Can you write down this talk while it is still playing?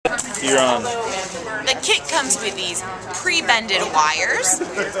you're on. The kit comes with these pre-bended wires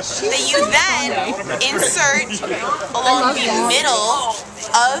that you then insert along the middle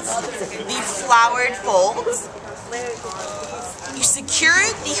of the flowered folds. You secure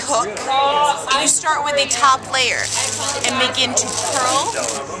the hook and you start with the top layer and begin to curl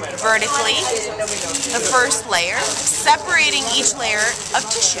vertically the first layer, separating each layer of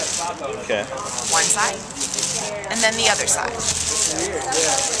tissue. Okay. One side and then the other side.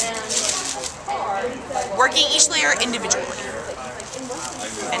 Working each layer individually.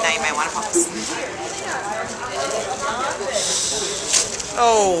 And now you might want to pause.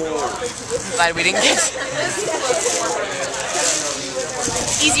 Oh, I'm glad we didn't get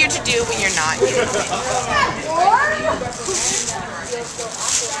easier to do when you're not.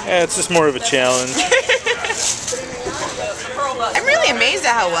 Yeah, it's just more of a challenge. I'm really amazed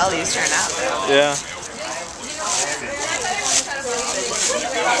at how well these turn out. Yeah.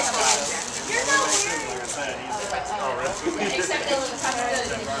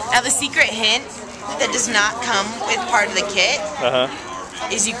 Now the secret hint that does not come with part of the kit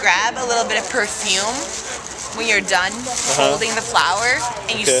is you grab a little bit of perfume when you're done holding the flower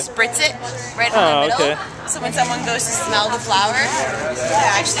and you spritz it right in the middle. So when someone goes to smell the flower,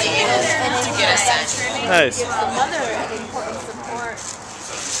 they're actually able to get a scent. Nice.